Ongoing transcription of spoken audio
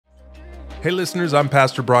Hey listeners, I'm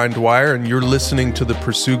Pastor Brian Dwyer, and you're listening to the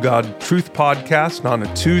Pursue God Truth Podcast. And on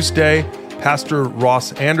a Tuesday, Pastor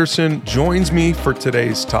Ross Anderson joins me for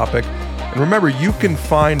today's topic. And remember, you can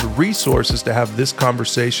find resources to have this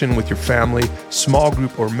conversation with your family, small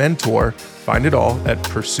group, or mentor. Find it all at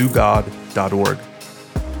pursuegod.org.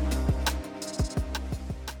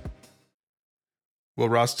 Well,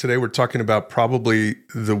 Ross, today we're talking about probably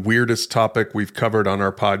the weirdest topic we've covered on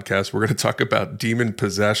our podcast. We're going to talk about demon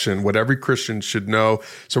possession, what every Christian should know.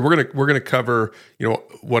 So we're going to cover,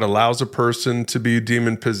 what allows a person to be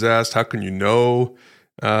demon possessed. How can you know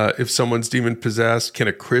if someone's demon possessed? Can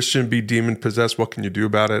a Christian be demon possessed? What can you do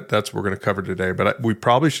about it? That's what we're going to cover today. But we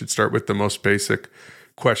probably should start with the most basic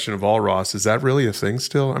question of all, Ross. Is that really a thing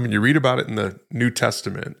still? I mean, you read about it in the New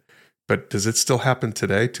Testament, but does it still happen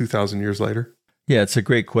today, 2,000 years later? Yeah, it's a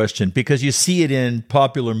great question because you see it in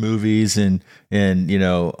popular movies and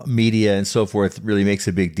media and so forth. Really makes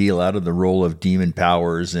a big deal out of the role of demon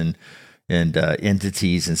powers and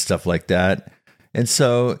entities and stuff like that. And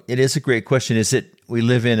so it is a great question. Is it we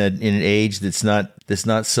live in an age that's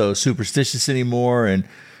not so superstitious anymore, and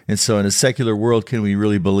so in a secular world, can we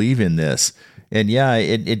really believe in this? And yeah,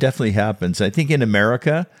 it definitely happens. I think in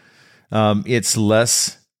America, it's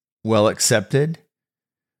less well accepted.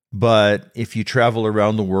 But if you travel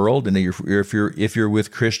around the world, and if you're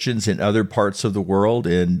with Christians in other parts of the world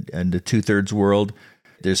and the 2/3 world,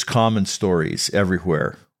 there's common stories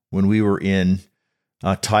everywhere. When we were in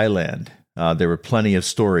Thailand, there were plenty of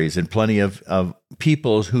stories and plenty of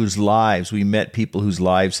people whose lives we met, people whose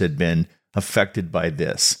lives had been affected by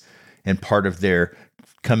this, and part of their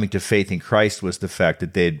coming to faith in Christ was the fact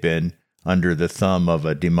that they had been under the thumb of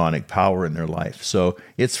a demonic power in their life. So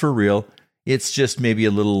it's for real. It's just maybe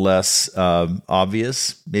a little less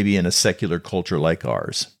obvious, maybe in a secular culture like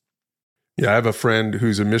ours. Yeah, I have a friend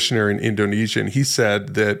who's a missionary in Indonesia, and he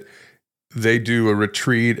said that they do a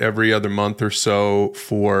retreat every other month or so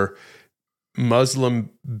for Muslim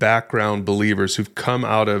background believers who've come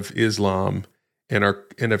out of Islam and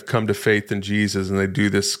have come to faith in Jesus, and they do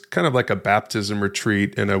this kind of like a baptism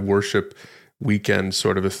retreat and a worship weekend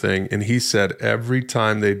sort of a thing. And he said every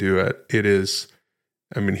time they do it,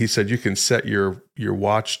 he said you can set your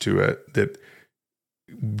watch to it, that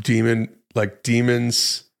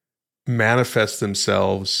demons manifest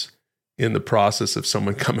themselves in the process of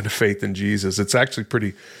someone coming to faith in Jesus. It's actually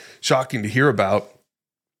pretty shocking to hear about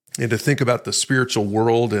and to think about the spiritual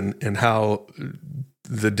world and how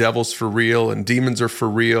the devil's for real and demons are for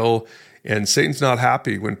real, and Satan's not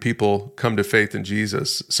happy when people come to faith in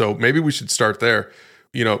Jesus. So maybe we should start there.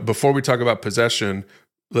 Before we talk about possession,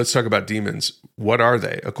 let's talk about demons. What are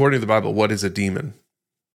they? According to the Bible, what is a demon?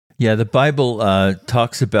 Yeah, the Bible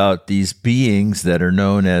talks about these beings that are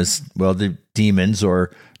known as, the demons,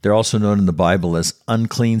 or they're also known in the Bible as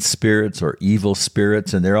unclean spirits or evil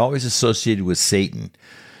spirits, and they're always associated with Satan.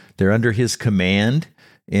 They're under his command,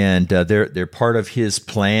 and they're part of his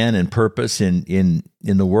plan and purpose in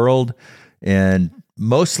the world, and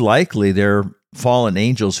most likely they're fallen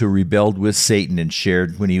angels who rebelled with Satan and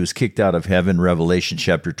shared when he was kicked out of heaven. Revelation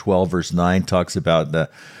chapter 12, verse 9 talks about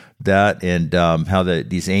that and how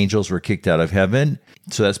these angels were kicked out of heaven.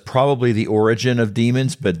 So that's probably the origin of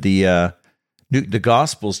demons, but the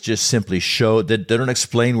Gospels just simply show that they don't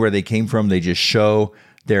explain where they came from. They just show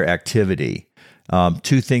their activity.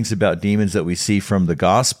 Two things about demons that we see from the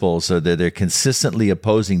Gospels are that they're consistently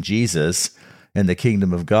opposing Jesus and the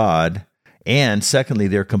kingdom of God. And secondly,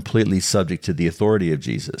 they're completely subject to the authority of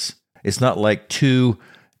Jesus. It's not like two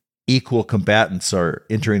equal combatants are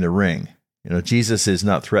entering the ring. Jesus is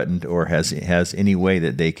not threatened or has any way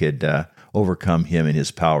that they could overcome him and his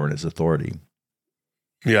power and his authority.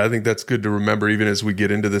 Yeah, I think that's good to remember even as we get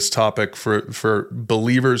into this topic for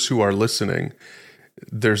believers who are listening.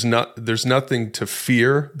 There's nothing to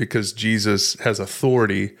fear because Jesus has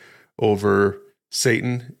authority over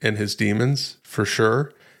Satan and his demons, for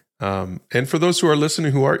sure. And for those who are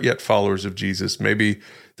listening who aren't yet followers of Jesus, maybe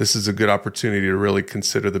this is a good opportunity to really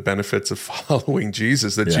consider the benefits of following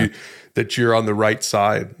Jesus, that you're on the right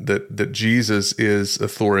side, that Jesus is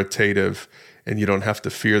authoritative, and you don't have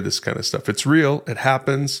to fear this kind of stuff. It's real, it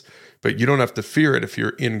happens, but you don't have to fear it if you're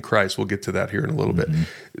in Christ. We'll get to that here in a little bit.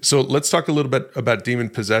 So let's talk a little bit about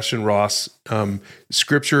demon possession, Ross.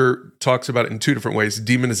 Scripture talks about it in two different ways: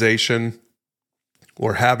 demonization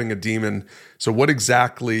or having a demon. So what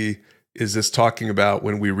exactly is this talking about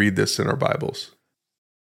when we read this in our Bibles?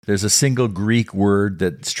 There's a single Greek word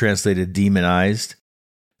that's translated demonized,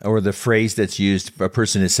 or the phrase that's used, a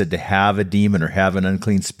person is said to have a demon or have an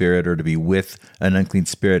unclean spirit or to be with an unclean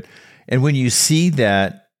spirit. And when you see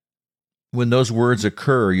that, when those words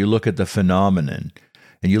occur, you look at the phenomenon.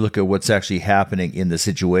 and you look at what's actually happening in the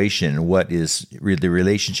situation, what is the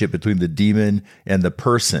relationship between the demon and the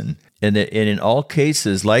person. And in all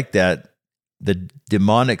cases like that, the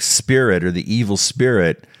demonic spirit or the evil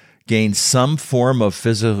spirit gains some form of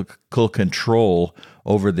physical control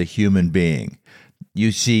over the human being.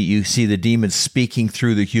 You see the demon speaking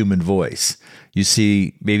through the human voice. You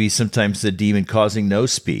see maybe sometimes the demon causing no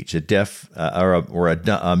speech, a deaf or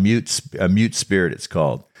a mute spirit, it's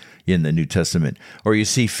called in the New Testament. Or you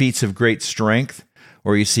see feats of great strength,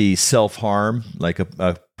 or you see self-harm, like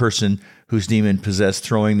a person who's demon-possessed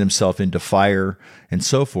throwing themselves into fire and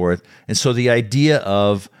so forth. And so the idea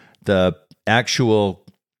of the actual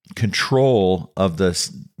control of the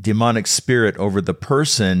demonic spirit over the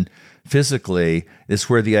person physically is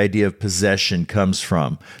where the idea of possession comes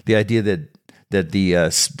from. The idea that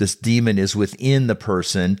this demon is within the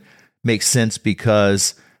person makes sense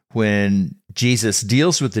because when Jesus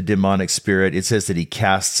deals with the demonic spirit, it says that he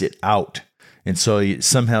casts it out. And so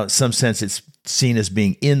somehow, in some sense, it's seen as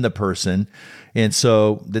being in the person. And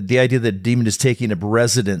so the idea that demon is taking up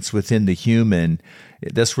residence within the human,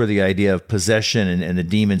 that's where the idea of possession and the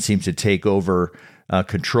demon seems to take over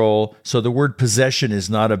control. So the word possession is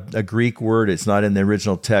not a Greek word. It's not in the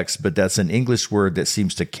original text, but that's an English word that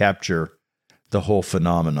seems to capture the whole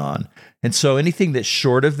phenomenon. And so anything that's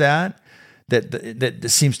short of that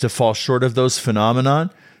seems to fall short of those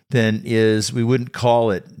phenomenon, then we wouldn't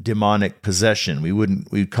call it demonic possession.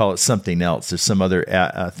 We'd call it something else. There's some other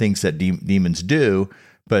things that demons do,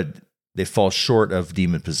 but they fall short of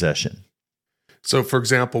demon possession. So, for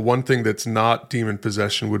example, one thing that's not demon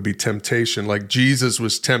possession would be temptation. Like Jesus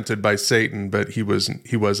was tempted by Satan, but he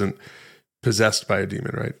wasn't possessed by a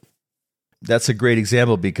demon, right? That's a great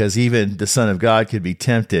example because even the Son of God could be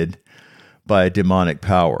tempted by a demonic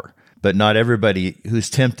power, but not everybody who's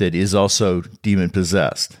tempted is also demon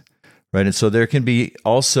possessed, right? And so there can be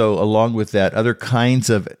also, along with that, other kinds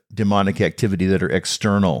of demonic activity that are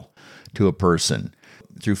external to a person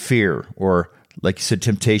through fear or, like you said,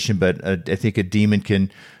 temptation, but I think a demon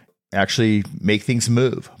can actually make things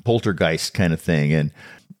move, poltergeist kind of thing,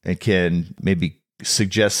 and can maybe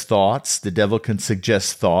suggest thoughts. The devil can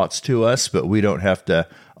suggest thoughts to us, but we don't have to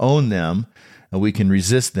own them, and we can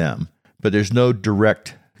resist them. But there's no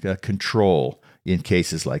direct control in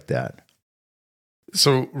cases like that.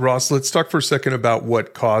 So, Ross, let's talk for a second about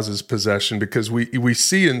what causes possession, because we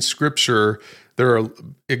see in Scripture there are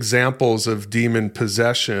examples of demon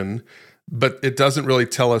possession, but it doesn't really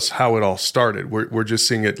tell us how it all started. We're just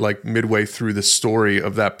seeing it like midway through the story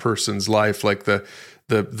of that person's life, like the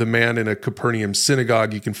man in a Capernaum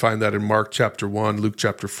synagogue. You can find that in Mark chapter 1, Luke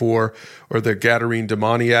chapter 4, or the Gadarene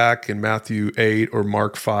demoniac in Matthew 8 or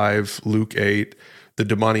Mark 5, Luke 8. The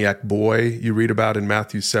demoniac boy you read about in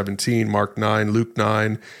Matthew 17, Mark 9, Luke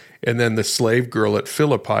 9, and then the slave girl at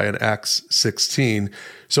Philippi in Acts 16.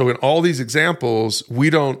 So in all these examples, we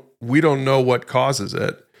don't know what causes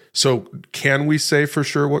it. So can we say for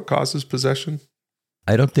sure what causes possession?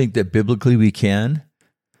 I don't think that biblically we can.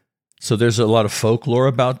 So there's a lot of folklore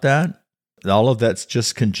about that. All of that's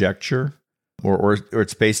just conjecture, or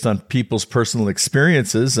it's based on people's personal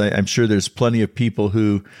experiences. I'm sure there's plenty of people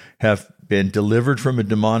who have been delivered from a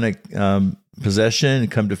demonic possession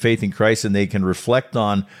and come to faith in Christ, and they can reflect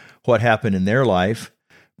on what happened in their life.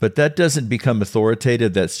 But that doesn't become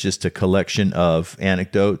authoritative. That's just a collection of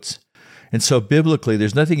anecdotes. And so biblically,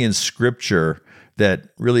 there's nothing in Scripture that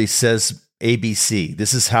really says ABC.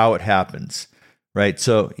 This is how it happens. Right.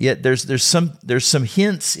 So yet there's some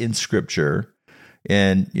hints in Scripture,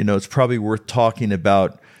 and it's probably worth talking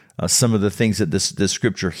about some of the things that this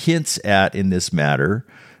Scripture hints at in this matter.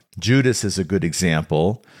 Judas is a good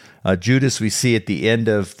example. Judas, we see at the end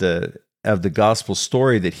of the gospel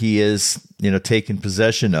story that he is taken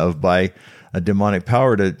possession of by a demonic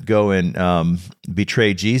power to go and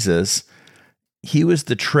betray Jesus. He was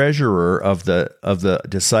the treasurer of the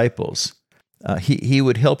disciples. He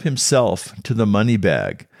would help himself to the money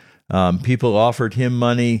bag. People offered him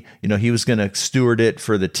money. He was going to steward it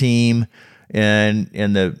for the team. And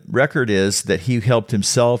the record is that he helped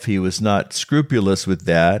himself. He was not scrupulous with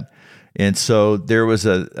that. And so there was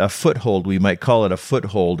a foothold, we might call it a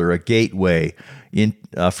foothold or a gateway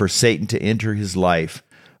for Satan to enter his life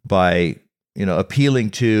by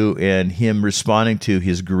appealing to and him responding to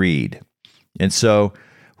his greed. And so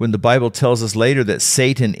when the Bible tells us later that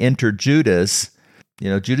Satan entered Judas,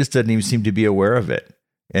 Judas doesn't even seem to be aware of it.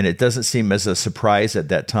 And it doesn't seem as a surprise at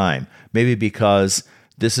that time. Maybe because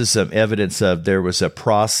this is some evidence of there was a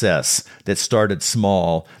process that started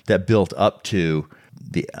small that built up to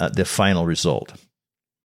the final result.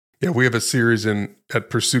 Yeah, we have a series at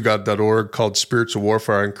pursuegod.org called Spiritual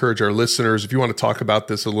Warfare. I encourage our listeners, if you want to talk about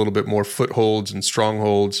this a little bit more, footholds and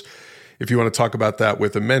strongholds, if you want to talk about that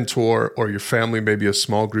with a mentor or your family, maybe a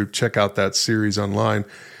small group, check out that series online.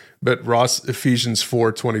 But Ross, Ephesians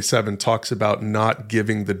 4:27 talks about not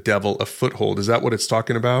giving the devil a foothold. Is that what it's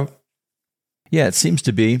talking about? Yeah, it seems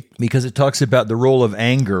to be, because it talks about the role of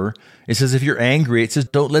anger. It says if you're angry, it says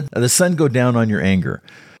don't let the sun go down on your anger.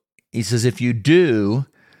 He says if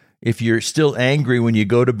you're still angry when you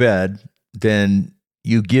go to bed, then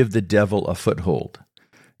you give the devil a foothold.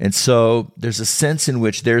 And so there's a sense in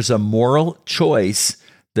which there's a moral choice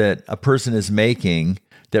that a person is making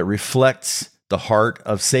that reflects the heart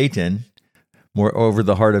of Satan more over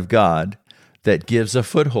the heart of God, that gives a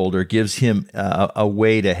foothold or gives him a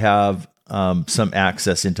way to have some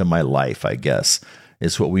access into my life, I guess,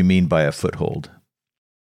 is what we mean by a foothold.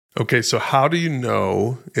 Okay, so how do you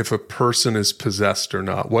know if a person is possessed or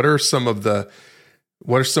not? What are some of the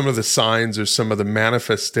signs or some of the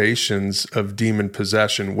manifestations of demon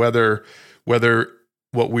possession, whether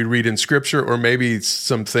what we read in Scripture or maybe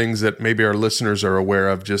some things that maybe our listeners are aware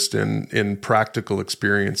of just in practical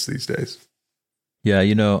experience these days? Yeah,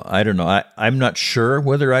 I don't know. I'm not sure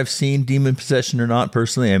whether I've seen demon possession or not.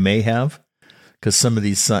 Personally, I may have, because some of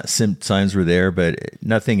these signs were there, but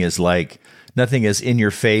nothing is in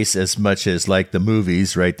your face as much as like the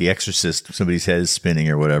movies, right? The Exorcist, somebody's head is spinning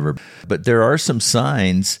or whatever. But there are some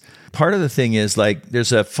signs. Part of the thing is like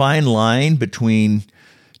there's a fine line between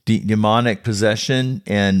demonic possession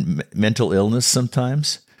and mental illness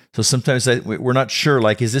sometimes. So sometimes we're not sure,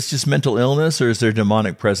 like, is this just mental illness or is there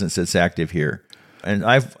demonic presence that's active here? And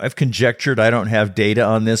I've conjectured, I don't have data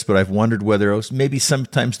on this, but I've wondered whether maybe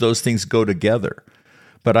sometimes those things go together,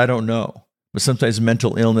 but I don't know. But sometimes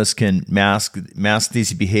mental illness can mask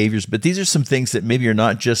these behaviors. But these are some things that maybe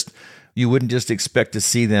you wouldn't just expect to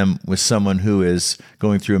see them with someone who is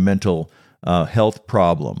going through a mental health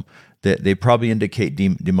problem. That they probably indicate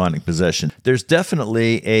demonic possession. There's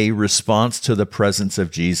definitely a response to the presence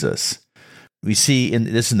of Jesus. We see in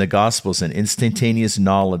the Gospels an instantaneous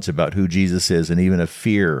knowledge about who Jesus is and even a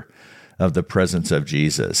fear of the presence of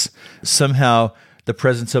Jesus. Somehow, the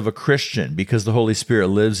presence of a Christian, because the Holy Spirit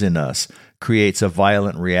lives in us, creates a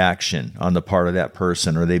violent reaction on the part of that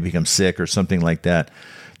person, or they become sick or something like that.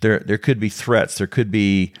 There could be threats. There could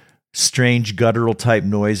be strange guttural type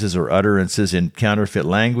noises or utterances in counterfeit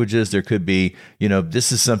languages. There could be,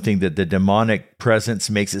 this is something that the demonic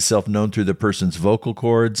presence makes itself known through the person's vocal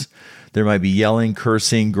cords. There might be yelling,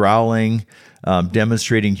 cursing, growling,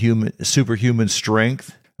 demonstrating superhuman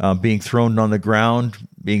strength, being thrown on the ground,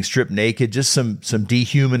 being stripped naked, just some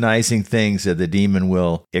dehumanizing things that the demon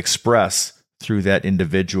will express through that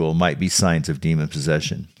individual might be signs of demon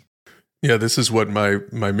possession. Yeah, this is what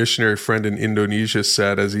my missionary friend in Indonesia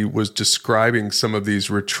said as he was describing some of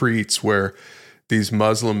these retreats where these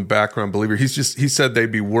Muslim background believers, he said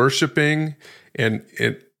they'd be worshiping, and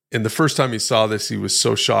the first time he saw this, he was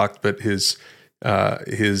so shocked, but his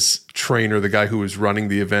trainer, the guy who was running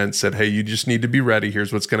the event, said, "Hey, you just need to be ready.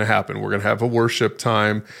 Here's what's going to happen. We're going to have a worship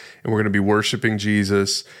time, and we're going to be worshiping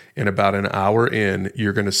Jesus. And about an hour in,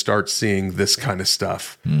 you're going to start seeing this kind of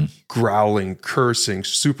stuff, growling, cursing,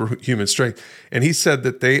 superhuman strength." And he said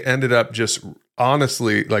that they ended up just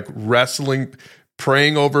honestly like wrestling,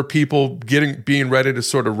 praying over people, being ready to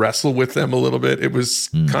sort of wrestle with them a little bit. It was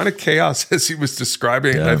kind of chaos as he was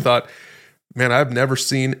describing it. And I thought, man, I've never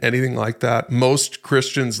seen anything like that. Most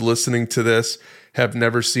Christians listening to this have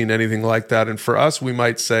never seen anything like that. And for us, we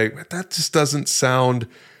might say, that just doesn't sound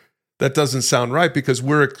right, because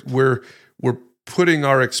we're putting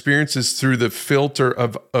our experiences through the filter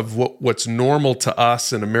of what's normal to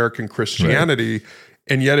us in American Christianity. Right.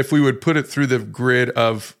 And yet if we would put it through the grid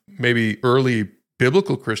of maybe early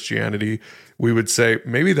biblical Christianity, we would say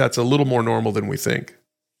maybe that's a little more normal than we think.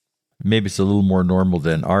 Maybe it's a little more normal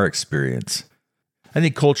than our experience. I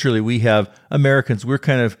think culturally we have Americans,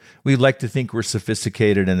 we like to think we're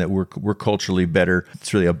sophisticated and that we're culturally better.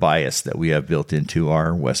 It's really a bias that we have built into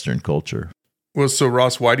our Western culture. Well, so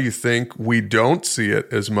Ross, why do you think we don't see it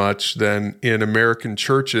as much then in American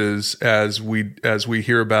churches as we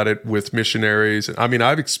hear about it with missionaries? I mean,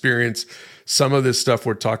 I've experienced some of this stuff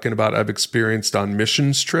we're talking about. I've experienced on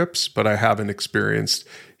missions trips, but I haven't experienced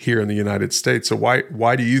here in the United States. So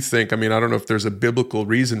why do you think? I mean, I don't know if there's a biblical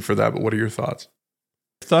reason for that, but what are your thoughts?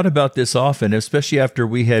 I've thought about this often, especially after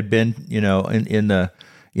we had been,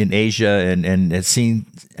 in Asia and had seen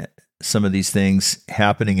some of these things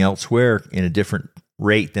happening elsewhere in a different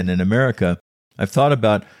rate than in America. I've thought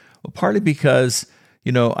about, partly because,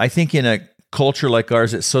 I think in a culture like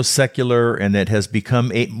ours, it's so secular and that has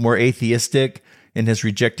become more atheistic, and has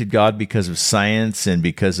rejected God because of science and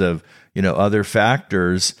because of, other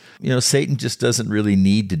factors, Satan just doesn't really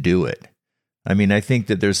need to do it. I mean, I think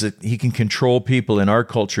that he can control people in our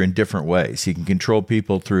culture in different ways. He can control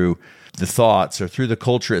people through the thoughts or through the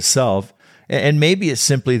culture itself. And maybe it's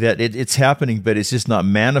simply that it's happening, but it's just not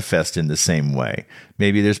manifest in the same way.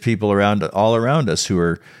 Maybe there's people all around us who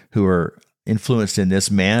are influenced in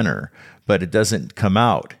this manner, but it doesn't come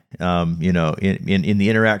out, in the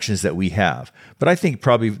interactions that we have. But I think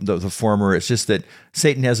probably the former. It's just that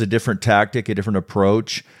Satan has a different tactic, a different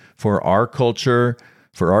approach for our culture,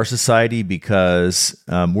 for our society, because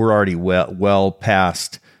we're already well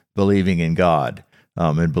past believing in God.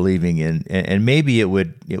 And believing in, and maybe it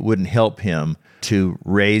wouldn't help him to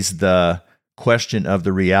raise the question of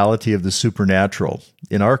the reality of the supernatural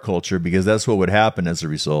in our culture, because that's what would happen as a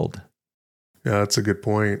result. Yeah, that's a good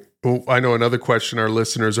point. Well, I know another question our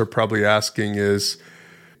listeners are probably asking is,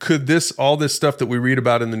 could all this stuff that we read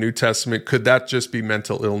about in the New Testament, could that just be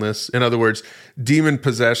mental illness? In other words, demon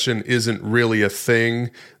possession isn't really a thing.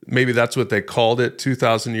 Maybe that's what they called it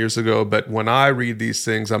 2,000 years ago. But when I read these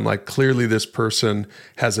things, I'm like, clearly this person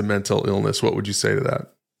has a mental illness. What would you say to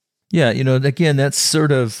that? Yeah, again, that's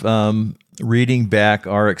sort of reading back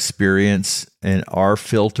our experience and our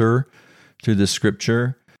filter through the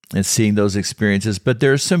Scripture and seeing those experiences. But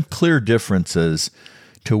there are some clear differences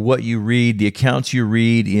to what you read, the accounts you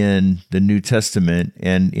read in the New Testament,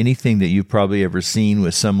 and anything that you've probably ever seen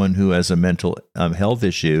with someone who has a mental health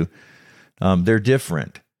issue. They're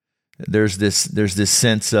different. There's this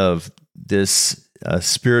sense of this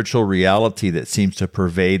spiritual reality that seems to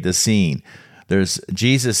pervade the scene. There's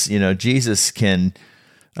Jesus. Jesus can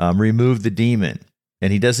remove the demon,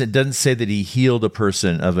 and he doesn't say that he healed a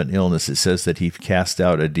person of an illness. It says that he cast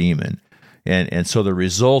out a demon. And so the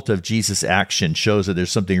result of Jesus' action shows that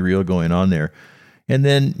there's something real going on there. And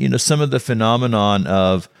then, some of the phenomenon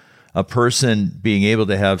of a person being able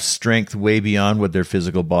to have strength way beyond what their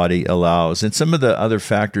physical body allows. And some of the other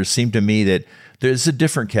factors seem to me that there's a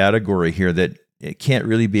different category here that it can't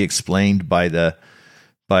really be explained by the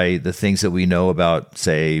things that we know about,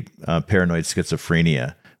 say, paranoid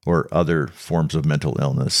schizophrenia or other forms of mental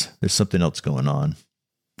illness. There's something else going on.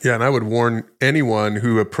 Yeah, and I would warn anyone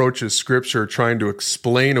who approaches Scripture trying to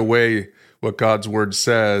explain away what God's Word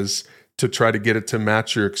says to try to get it to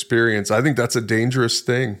match your experience. I think that's a dangerous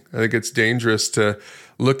thing. I think it's dangerous to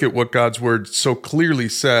look at what God's Word so clearly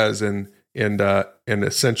says and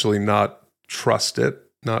essentially not trust it,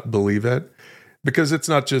 not believe it, because it's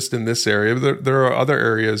not just in this area. There are other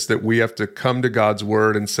areas that we have to come to God's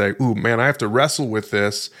Word and say, "Ooh, man, I have to wrestle with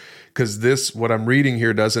this because what I'm reading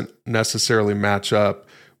here doesn't necessarily match up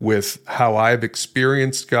with how I've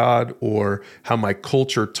experienced God or how my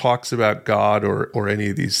culture talks about God or any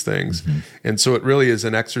of these things." Mm-hmm. And so it really is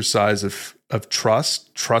an exercise of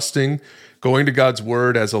trusting, going to God's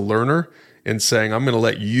Word as a learner and saying, "I'm going to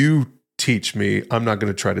let you teach me. I'm not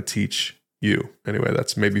going to try to teach you." Anyway,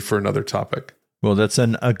 that's maybe for another topic. Well, that's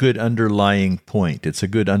a good underlying point. It's a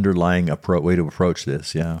good underlying way to approach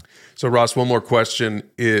this, yeah. So, Ross, one more question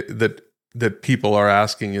that people are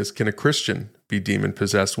asking is, can a Christian be demon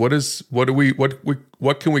possessed? What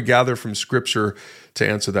can we gather from Scripture to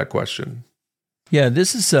answer that question? Yeah,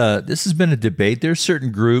 this has been a debate. There are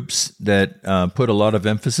certain groups that put a lot of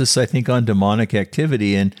emphasis, I think, on demonic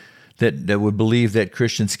activity and that would believe that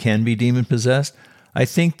Christians can be demon possessed. I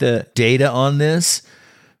think the data on this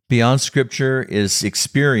beyond Scripture is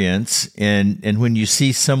experience, and when you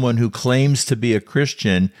see someone who claims to be a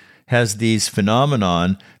Christian has these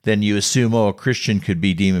phenomenon, then you assume, a Christian could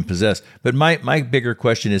be demon-possessed. But my bigger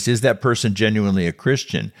question is that person genuinely a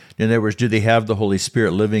Christian? In other words, do they have the Holy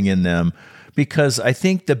Spirit living in them? Because I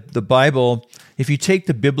think the Bible, if you take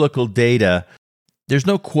the biblical data, there's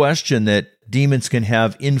no question that demons can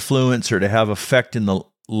have influence or to have effect in the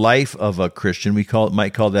life of a Christian. We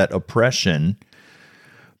might call that oppression.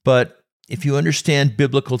 But if you understand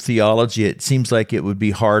biblical theology, it seems like it would be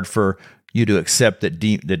hard for you to accept that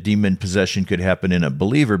demon possession could happen in a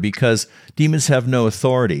believer, because demons have no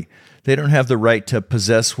authority. They don't have the right to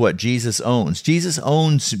possess what Jesus owns. Jesus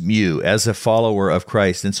owns you as a follower of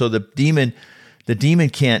Christ. And so the demon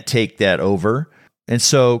can't take that over. And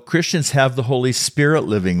so Christians have the Holy Spirit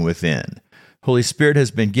living within. Holy Spirit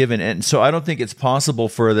has been given. And so I don't think it's possible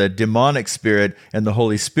for the demonic spirit and the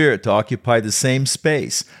Holy Spirit to occupy the same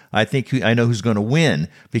space. I know who's going to win,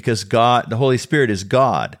 because the Holy Spirit is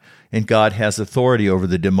God, and God has authority over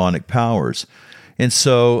the demonic powers. And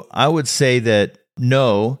so I would say that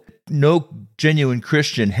no genuine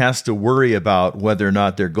Christian has to worry about whether or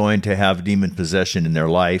not they're going to have demon possession in their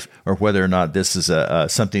life, or whether or not this is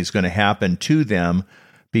something that's going to happen to them,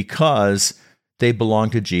 because they belong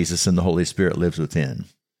to Jesus and the Holy Spirit lives within.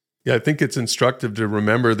 Yeah, I think it's instructive to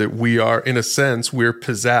remember that we are, in a sense, we're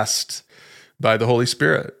possessed by the Holy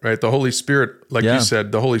Spirit, right? The Holy Spirit, like you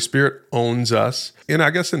said, the Holy Spirit owns us. And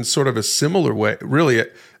I guess in sort of a similar way, really,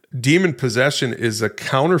 demon possession is a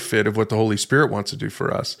counterfeit of what the Holy Spirit wants to do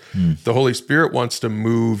for us. The Holy Spirit wants to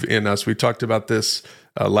move in us. We talked about this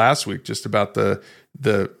last week, just about the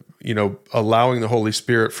allowing the Holy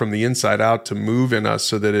Spirit from the inside out to move in us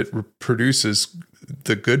so that it produces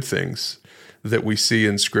the good things that we see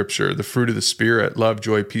in Scripture, the fruit of the Spirit, love,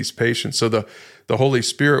 joy, peace, patience. So the Holy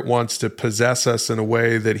Spirit wants to possess us in a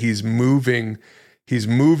way that He's moving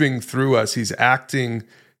through us. He's acting,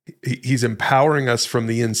 He's empowering us from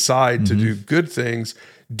the inside to do good things.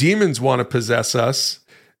 Demons want to possess us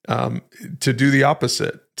to do the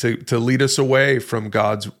opposite, to lead us away from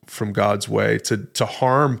God's way, to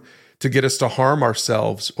harm, to get us to harm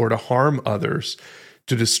ourselves or to harm others,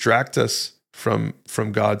 to distract us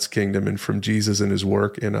from God's kingdom and from Jesus and His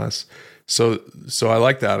work in us. So I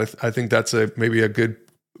like that. I think that's maybe a good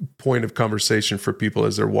point of conversation for people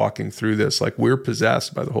as they're walking through this. Like, we're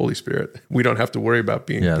possessed by the Holy Spirit. We don't have to worry about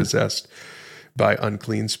being possessed by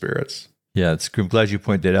unclean spirits. Yeah, I'm glad you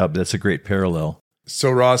pointed that out. That's a great parallel.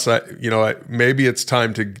 So Ross, maybe it's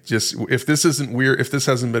time to just, if this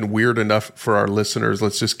hasn't been weird enough for our listeners,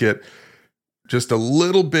 let's just get just a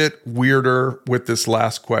little bit weirder with this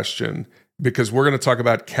last question, because we're going to talk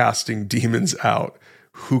about casting demons out.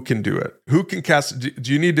 Who can do it? Who can cast?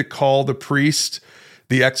 Do you need to call the priest,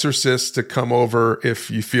 the exorcist, to come over if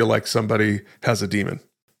you feel like somebody has a demon?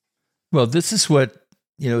 Well, this is what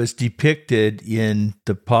is depicted in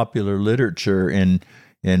the popular literature and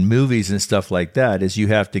movies and stuff like that. Is you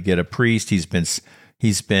have to get a priest. He's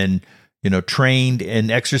been trained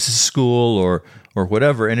in exorcist school or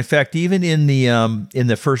whatever. And in fact, even in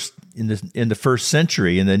the first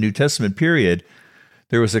century, in the New Testament period,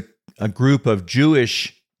 there was a group of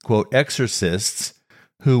Jewish, quote, exorcists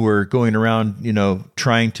who were going around,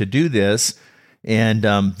 trying to do this, and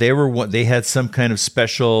they had some kind of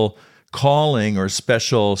special calling or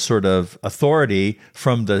special sort of authority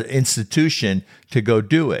from the institution to go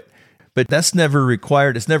do it. But that's never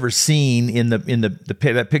required. It's never seen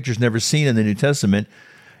that picture's never seen in the New Testament.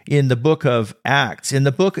 In the book of Acts, in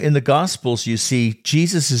the Gospels, you see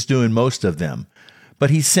Jesus is doing most of them, but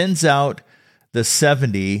He sends out the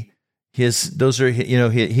 70. He had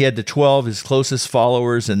the 12, his closest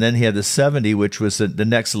followers, and then he had the 70, which was the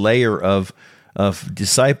next layer of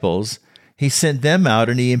disciples. He sent them out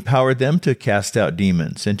and He empowered them to cast out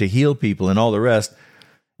demons and to heal people and all the rest.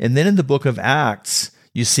 And then in the book of Acts,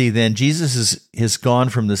 you see then Jesus has gone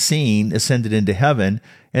from the scene, ascended into heaven,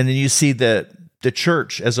 and then you see the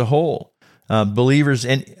church as a whole. Believers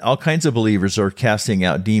and all kinds of believers are casting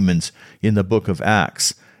out demons in the book of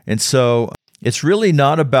Acts. And so it's really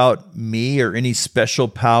not about me or any special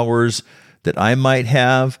powers that I might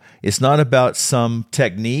have. It's not about some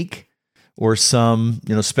technique or some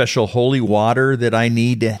special holy water that I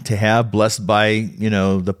need to have blessed by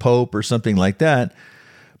the Pope or something like that.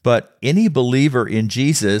 But any believer in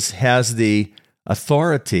Jesus has the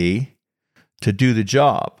authority to do the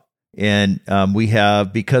job. And we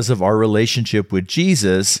have, because of our relationship with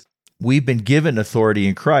Jesus, we've been given authority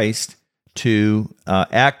in Christ to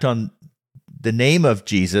act on the name of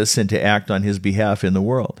Jesus and to act on His behalf in the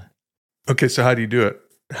world. Okay, so how do you do it?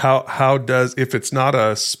 How does, if it's not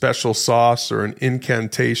a special sauce or an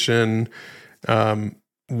incantation,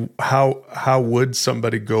 how would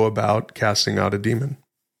somebody go about casting out a demon?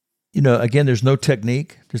 Again, there's no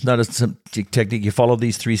technique. There's not some technique. You follow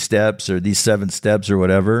these 3 steps or these 7 steps or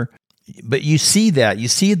whatever. But you see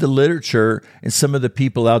the literature, and some of the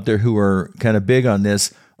people out there who are kind of big on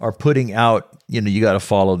this are putting out, you got to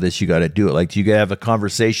follow this, you got to do it. Like, you got to have a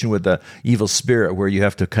conversation with the evil spirit where you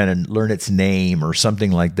have to kind of learn its name or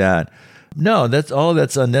something like that. No,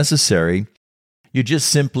 that's unnecessary. You just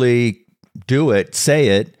simply do it, say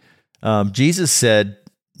it. Jesus said,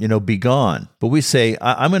 be gone. But we say,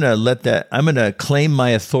 I'm going to claim my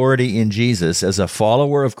authority in Jesus as a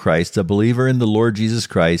follower of Christ, a believer in the Lord Jesus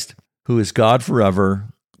Christ, who is God forever,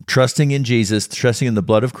 trusting in Jesus, trusting in the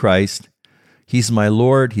blood of Christ. He's my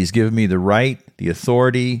Lord. He's given me the right, the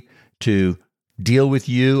authority to deal with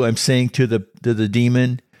you, I'm saying to the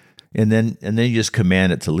demon, and then you just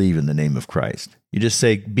command it to leave in the name of Christ. You just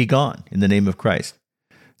say, be gone in the name of Christ.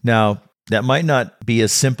 Now, that might not be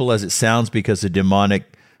as simple as it sounds, because the demonic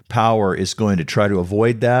power is going to try to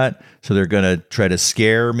avoid that. So they're going to try to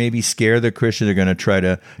scare the Christian. They're going to try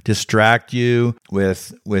to distract you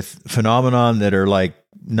with phenomenon that are like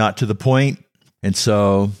not to the point. And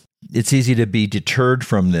so it's easy to be deterred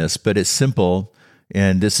from this, but it's simple.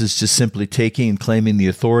 And this is just simply taking and claiming the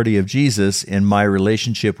authority of Jesus in my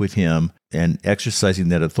relationship with him and exercising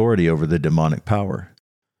that authority over the demonic power.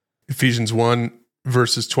 Ephesians 1,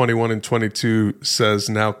 verses 21 and 22 says,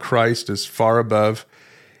 "Now Christ is far above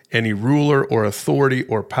any ruler or authority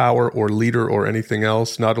or power or leader or anything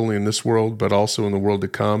else, not only in this world, but also in the world to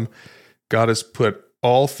come. God has put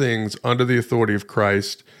all things under the authority of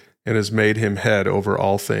Christ and has made him head over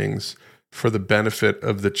all things for the benefit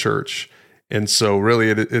of the church." And so really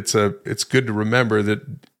it's good to remember that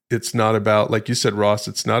it's not about, like you said, Ross,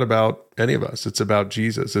 it's not about any of us. It's about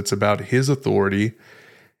Jesus. It's about his authority.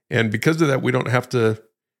 And because of that, we don't have to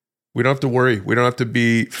worry. We don't have to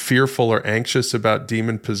be fearful or anxious about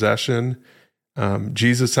demon possession.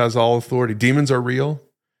 Jesus has all authority. Demons are real,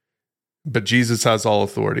 but Jesus has all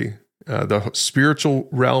authority. The spiritual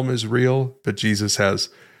realm is real, but Jesus has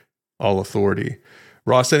all authority.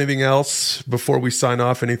 Ross, anything else before we sign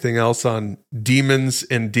off? Anything else on demons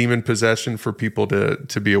and demon possession for people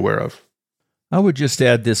to be aware of? I would just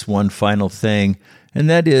add this one final thing, and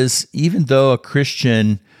that is, even though a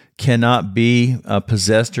Christian cannot be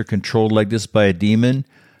possessed or controlled like this by a demon,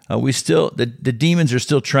 the demons are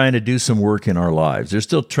still trying to do some work in our lives. They're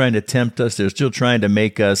still trying to tempt us. They're still trying to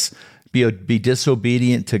make us be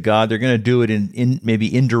disobedient to God. They're going to do it in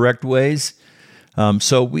maybe indirect ways.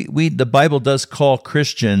 So the Bible does call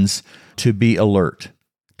Christians to be alert,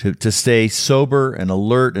 to stay sober and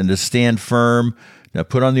alert and to stand firm. Now,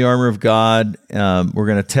 put on the armor of God. We're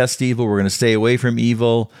going to test evil. We're going to stay away from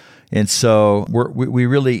evil. And so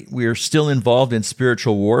we are still involved in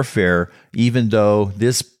spiritual warfare, even though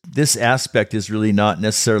this aspect is really not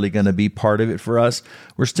necessarily going to be part of it for us.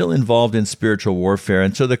 We're still involved in spiritual warfare.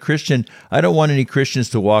 And so the Christian, I don't want any Christians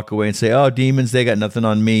to walk away and say, "Oh, demons, they got nothing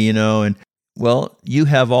on me," and well, you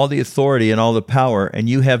have all the authority and all the power, and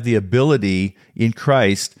you have the ability in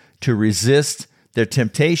Christ to resist their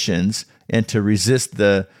temptations and to resist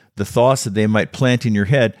the thoughts that they might plant in your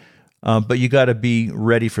head. But you got to be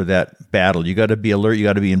ready for that battle. You got to be alert. You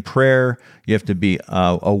got to be in prayer. You have to be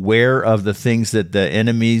aware of the things that the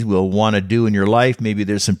enemies will want to do in your life. Maybe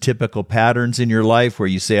there's some typical patterns in your life where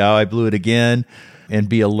you say, "Oh, I blew it again," and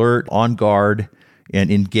be alert, on guard,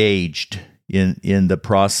 and engaged in the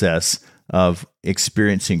process of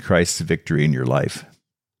experiencing Christ's victory in your life.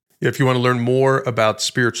 If you want to learn more about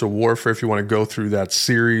spiritual warfare, if you want to go through that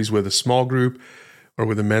series with a small group or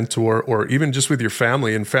with a mentor, or even just with your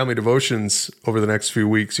family and family devotions over the next few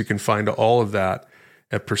weeks, you can find all of that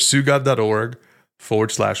at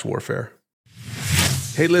pursuegod.org/warfare.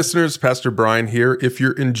 Hey listeners, Pastor Brian here. If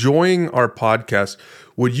you're enjoying our podcast,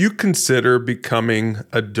 would you consider becoming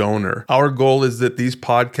a donor? Our goal is that these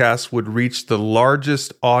podcasts would reach the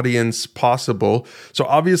largest audience possible. So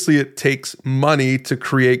obviously it takes money to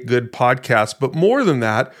create good podcasts, but more than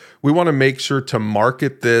that, we want to make sure to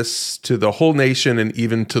market this to the whole nation and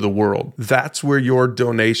even to the world. That's where your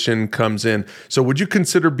donation comes in. So would you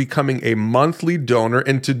consider becoming a monthly donor?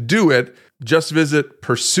 And to do it, just visit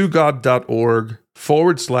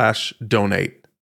pursuegod.org/donate.